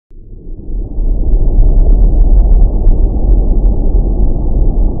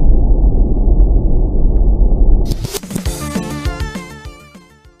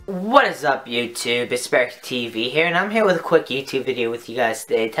is up, YouTube? It's Sparky TV here, and I'm here with a quick YouTube video with you guys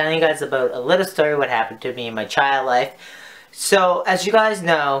today, telling you guys about a little story what happened to me in my child life. So, as you guys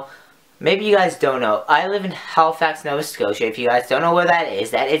know, maybe you guys don't know, I live in Halifax, Nova Scotia. If you guys don't know where that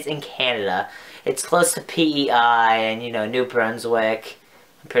is in Canada. It's close to PEI and, you know, New Brunswick,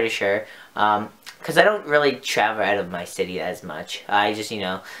 I'm pretty sure. Because I don't really travel out of my city as much. I just, you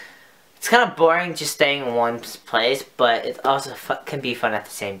know, it's kind of boring just staying in one place, but it also can be fun at the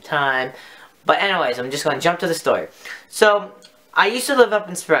same time. But anyways, I'm just going to jump to the story. So, I used to live up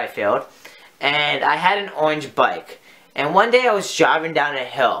in Spryfield, and I had an orange bike. And one day I was driving down a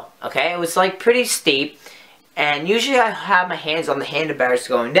hill, okay? It was like pretty steep, and usually I have my hands on the handlebars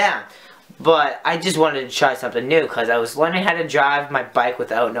going down. But I just wanted to try something new, because I was learning how to drive my bike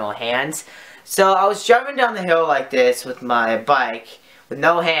without no hands. So I was driving down the hill like this with my bike, with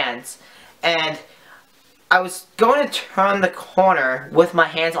no hands. And I was going to turn the corner with my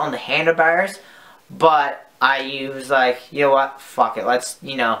hands on the handlebars, but I was like, you know what, fuck it, let's,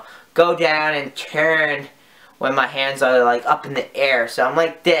 you know, go down and turn when my hands are like up in the air. So I'm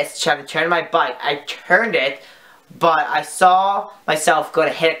like this, trying to turn my bike. I turned it, but I saw myself going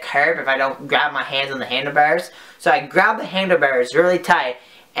to hit a curb if I don't grab my hands on the handlebars. So I grabbed the handlebars really tight,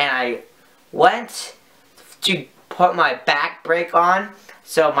 and I went to put my back brake on,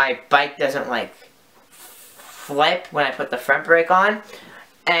 so my bike doesn't like flip when I put the front brake on.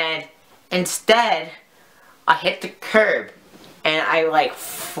 And instead, I hit the curb, and I like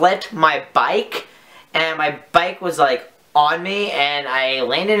flipped my bike, and my bike was like on me, and I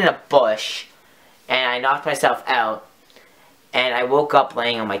landed in a bush, and I knocked myself out, and I woke up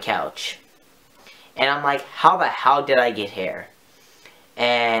laying on my couch. And I'm like, how the hell did I get here?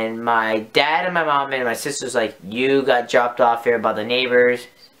 And my dad and my mom and my sister's like, you got dropped off here by the neighbors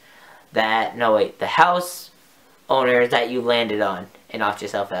that, no wait, the house owner that you landed on and knocked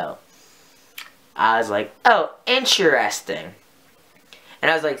yourself out. I was like, oh, interesting.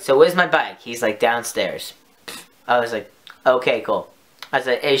 And I was like, so where's my bike? He's like, downstairs. I was like, okay, cool. I was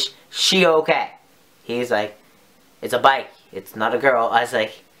like, is she okay? He's like, it's a bike. It's not a girl. I was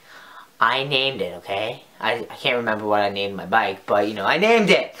like, I named it, okay? I can't remember what I named my bike, but, you know, I named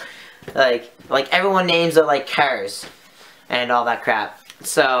it. Like everyone names it, like, cars and all that crap.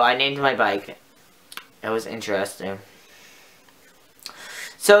 So, I named my bike. It was interesting.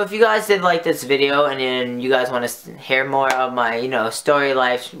 So, if you guys did like this video, and then you guys want to hear more of my, you know, story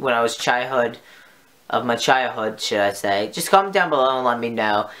life when I was of my childhood, should I say, just comment down below and let me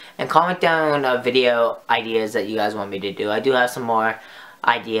know. And comment down video ideas that you guys want me to do. I do have some more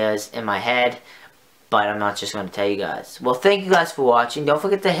ideas in my head, but I'm not just going to tell you guys. Well, thank you guys for watching. Don't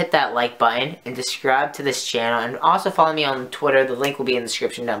forget to hit that like button and subscribe to this channel, and also follow me on Twitter. The link will be in the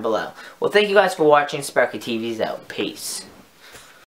description down below. Well, thank you guys for watching. Sparky TV's out. Peace.